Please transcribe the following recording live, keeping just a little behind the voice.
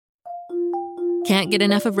Can't get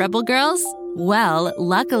enough of Rebel Girls? Well,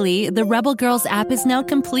 luckily, the Rebel Girls app is now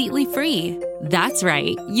completely free. That's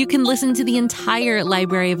right, you can listen to the entire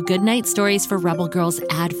library of goodnight stories for Rebel Girls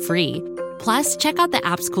ad-free. Plus, check out the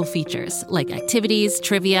app's cool features like activities,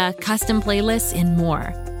 trivia, custom playlists, and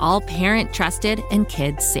more. All parent-trusted and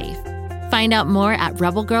kids-safe. Find out more at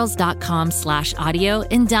rebelgirls.com/audio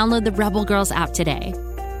and download the Rebel Girls app today.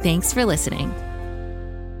 Thanks for listening.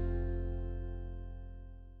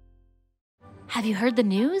 Have you heard the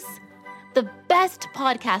news? The best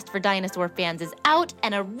podcast for dinosaur fans is out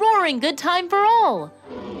and a roaring good time for all.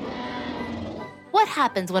 What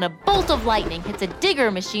happens when a bolt of lightning hits a digger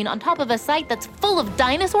machine on top of a site that's full of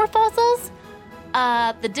dinosaur fossils?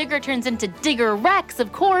 The digger turns into Digger Rex,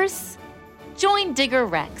 of course. Join Digger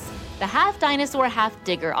Rex, the half-dinosaur,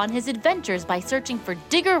 half-digger, on his adventures by searching for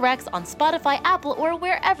Digger Rex on Spotify, Apple, or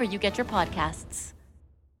wherever you get your podcasts.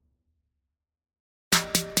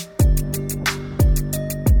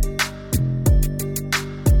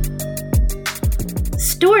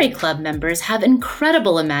 Story Club members have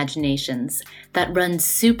incredible imaginations that run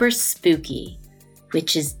super spooky,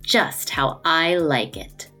 which is just how I like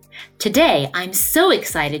it. Today, I'm so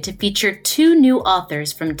excited to feature 2 new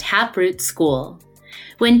authors from Taproot School.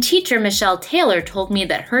 When teacher Michelle Taylor told me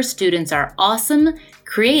that her students are awesome,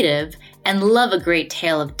 creative, and love a great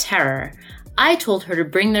tale of terror, I told her to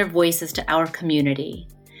bring their voices to our community.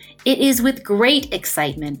 It is with great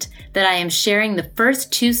excitement that I am sharing the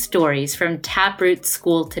first 2 stories from Taproot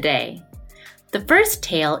School today. The first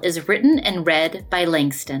tale is written and read by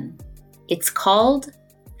Langston. It's called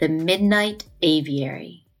The Midnight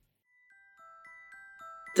Aviary.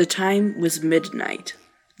 The time was midnight,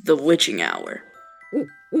 the witching hour.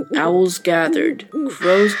 Owls gathered,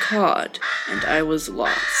 crows cawed, and I was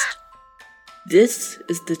lost. This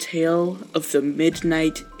is the tale of the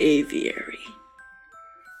Midnight Aviary.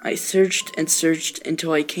 I searched and searched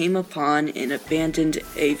until I came upon an abandoned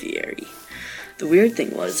aviary. The weird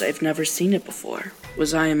thing was, I've never seen it before.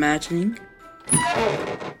 Was I imagining?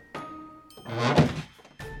 I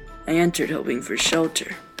entered hoping for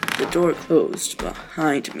shelter. The door closed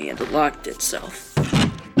behind me and locked itself.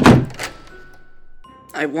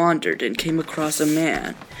 I wandered and came across a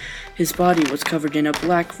man. His body was covered in a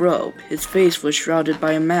black robe. His face was shrouded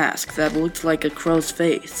by a mask that looked like a crow's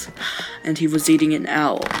face, and he was eating an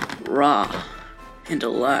owl, raw and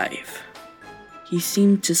alive. He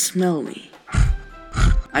seemed to smell me.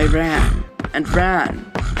 I ran and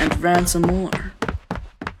ran and ran some more,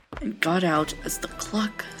 and got out as the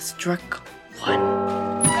clock struck 1.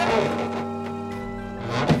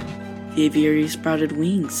 The aviary sprouted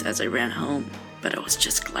wings as I ran home, but I was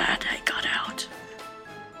just glad I got out.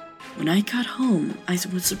 When I got home, I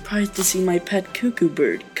was surprised to see my pet cuckoo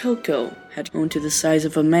bird, Coco, had grown to the size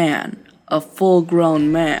of a man, a full-grown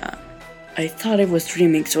man. I thought I was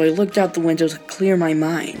dreaming, so I looked out the window to clear my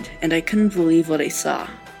mind, and I couldn't believe what I saw.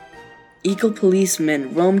 Eagle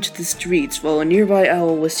policemen roamed the streets while a nearby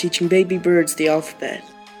owl was teaching baby birds the alphabet.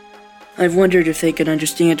 I've wondered if they could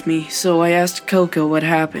understand me, so I asked Coco what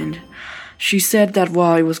happened. She said that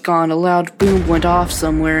while I was gone, a loud boom went off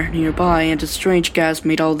somewhere nearby, and a strange gas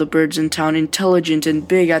made all the birds in town intelligent and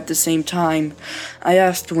big at the same time. I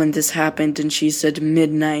asked when this happened, and she said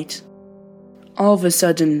midnight. All of a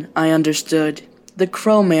sudden, I understood. The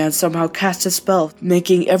Crow Man somehow cast a spell,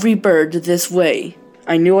 making every bird this way.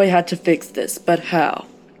 I knew I had to fix this, but how?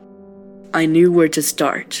 I knew where to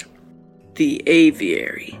start. The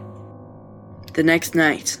aviary. The next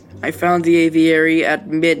night, I found the aviary at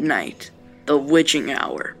midnight. The witching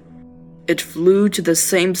hour. It flew to the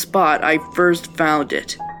same spot I first found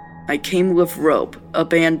it. I came with rope, a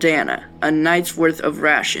bandana, a night's worth of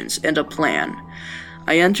rations, and a plan.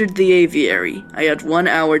 I entered the aviary. I had 1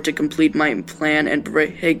 hour to complete my plan and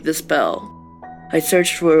break the spell. I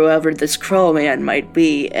searched for whoever this Crow Man might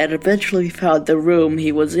be, and eventually found the room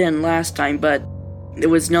he was in last time, but there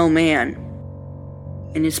was no man.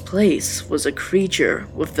 In his place was a creature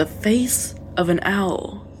with the face of an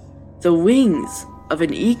owl, the wings of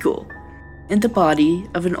an eagle, and the body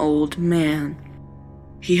of an old man.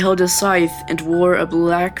 He held a scythe and wore a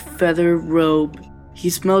black feather robe. He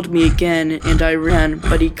smelled me again, and I ran,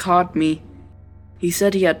 but he caught me. He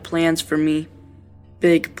said he had plans for me.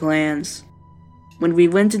 Big plans. When we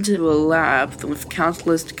went into a lab with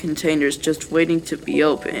countless containers just waiting to be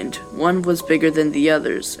opened, one was bigger than the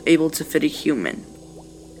others, able to fit a human.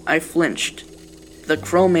 I flinched. The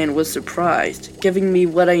Crow Man was surprised, giving me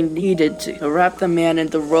what I needed to wrap the man in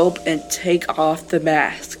the rope and take off the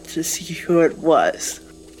mask to see who it was.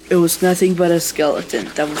 It was nothing but a skeleton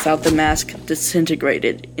that without the mask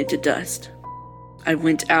disintegrated into dust. I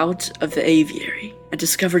went out of the aviary. I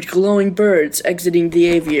discovered glowing birds exiting the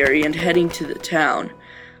aviary and heading to the town.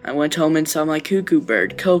 I went home and saw my cuckoo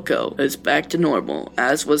bird, Coco, was back to normal,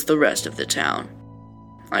 as was the rest of the town.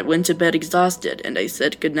 I went to bed exhausted, and I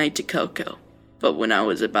said goodnight to Coco. But when I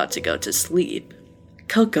was about to go to sleep,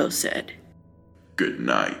 Coco said, "Good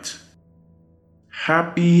night.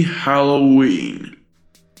 Happy Halloween."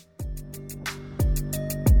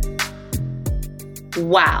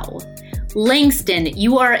 Wow. Langston,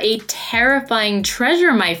 you are a terrifying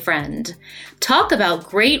treasure, my friend. Talk about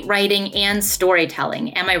great writing and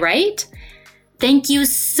storytelling, am I right? Thank you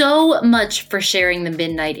so much for sharing the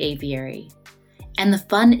Midnight Aviary. And the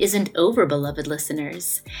fun isn't over, beloved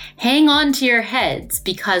listeners. Hang on to your heads,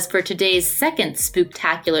 because for today's second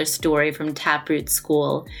spooktacular story from Taproot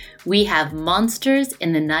School, we have Monsters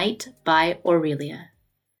in the Night by Aurelia.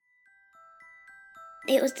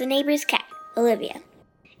 It was the neighbor's cat, Olivia.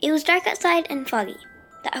 It was dark outside and foggy.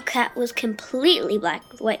 The cat was completely black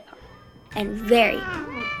with white and very,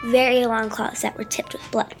 very long claws that were tipped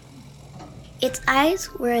with blood. Its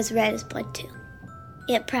eyes were as red as blood, too.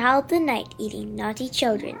 It prowled the night, eating naughty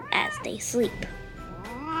children as they sleep.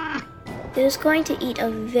 It was going to eat a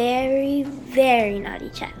very, very naughty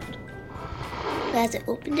child. But as it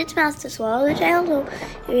opened its mouth to swallow the child whole,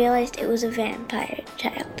 it realized it was a vampire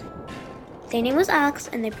child. Their name was Alex,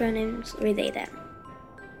 and their pronouns were they, them.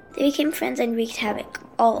 They became friends and wreaked havoc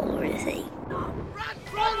all over the city.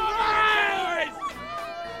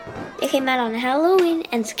 They came out on Halloween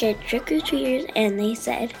and scared trick-or-treaters, and they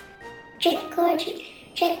said, "Trick or treat,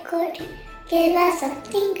 give us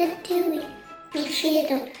something good to eat. If you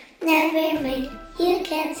don't, never mind, you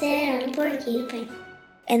can't sit on a porcupine."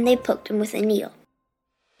 And they poked him with a needle.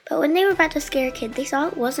 But when they were about to scare a kid, they saw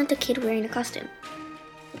it wasn't a kid wearing a costume.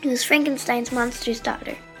 It was Frankenstein's monster's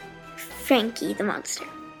daughter, Frankie the monster.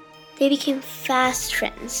 They became fast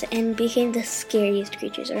friends and became the scariest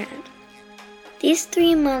creatures around. These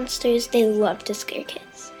three monsters, they love to scare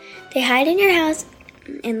kids. They hide in your house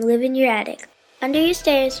and live in your attic, under your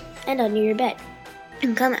stairs, and under your bed,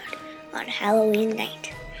 and come out on Halloween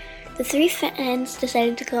night. The three friends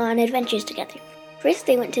decided to go on adventures together. First,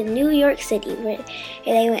 they went to New York City, where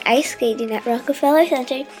they went ice skating at Rockefeller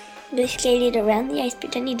Center. They skated around the ice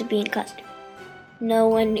pretending to be in costume. No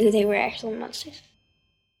one knew they were actual monsters.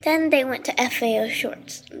 Then they went to FAO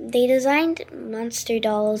Shorts. They designed monster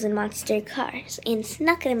dolls and monster cars and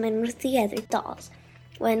snuck them in with the other dolls.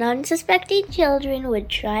 When unsuspecting children would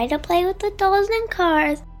try to play with the dolls and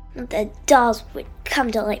cars, the dolls would come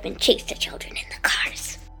to life and chase the children in the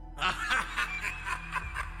cars.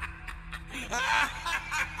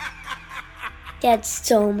 They had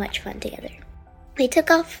so much fun together. They took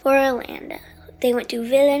off for Orlando. They went to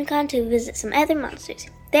VillainCon to visit some other monsters.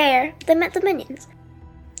 There, they met the Minions.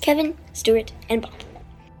 Kevin, Stuart, and Bob.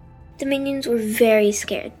 The Minions were very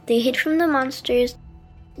scared. They hid from the monsters.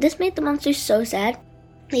 This made the monsters so sad.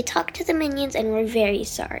 They talked to the Minions and were very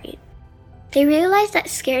sorry. They realized that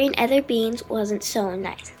scaring other beings wasn't so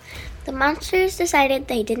nice. The monsters decided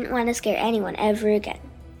they didn't want to scare anyone ever again,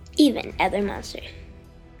 even other monsters.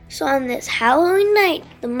 So on this Halloween night,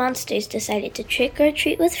 the monsters decided to trick or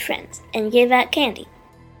treat with friends and give out candy.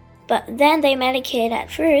 But then they met a kid.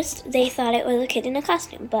 At first, they thought it was a kid in a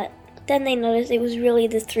costume, but then they noticed it was really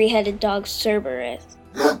the three-headed dog Cerberus.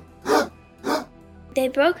 They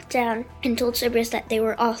broke down and told Cerberus that they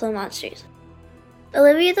were also monsters.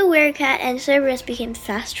 Olivia the werecat and Cerberus became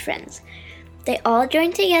fast friends. They all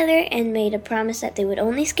joined together and made a promise that they would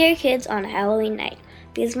only scare kids on Halloween night,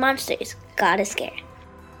 because monsters gotta scare.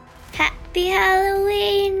 Happy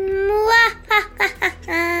Halloween!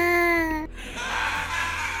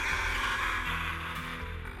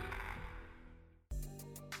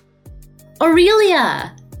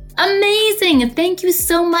 Aurelia! Amazing! Thank you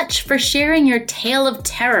so much for sharing your tale of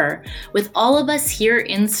terror with all of us here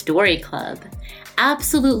in Story Club.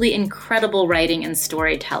 Absolutely incredible writing and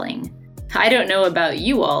storytelling. I don't know about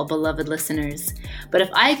you all, beloved listeners, but if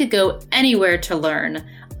I could go anywhere to learn,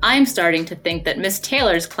 I'm starting to think that Miss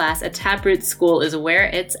Taylor's class at Taproot School is where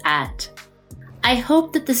it's at. I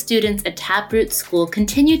hope that the students at Taproot School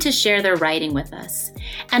continue to share their writing with us,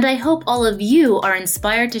 and I hope all of you are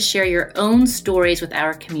inspired to share your own stories with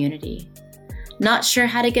our community. Not sure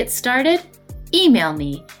how to get started? Email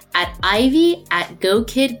me at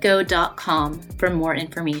ivy@gokidgo.com for more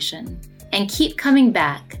information. And keep coming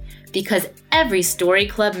back, because every Story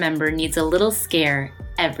Club member needs a little scare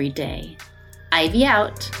every day. Ivy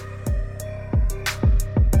out.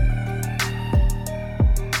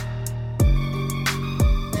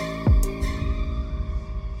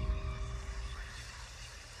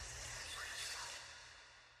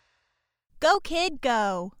 Go Go, kid,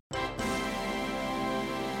 go.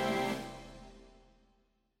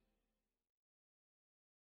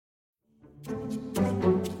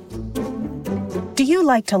 Do you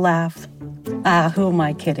like to laugh? Who am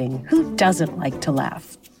I kidding? Who doesn't like to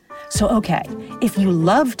laugh? So, okay, if you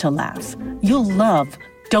love to laugh, you'll love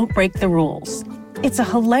Don't Break the Rules. It's a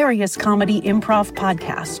hilarious comedy improv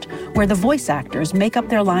podcast where the voice actors make up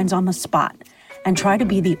their lines on the spot and try to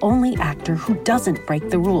be the only actor who doesn't break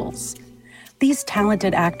the rules. These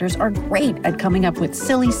talented actors are great at coming up with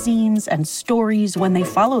silly scenes and stories when they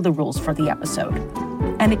follow the rules for the episode.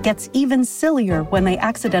 And it gets even sillier when they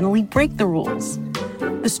accidentally break the rules.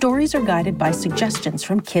 The stories are guided by suggestions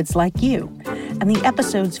from kids like you, and the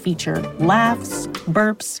episodes feature laughs,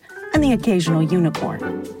 burps, and the occasional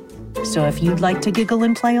unicorn. So if you'd like to giggle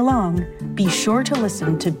and play along, be sure to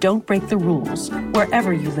listen to Don't Break the Rules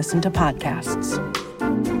wherever you listen to podcasts.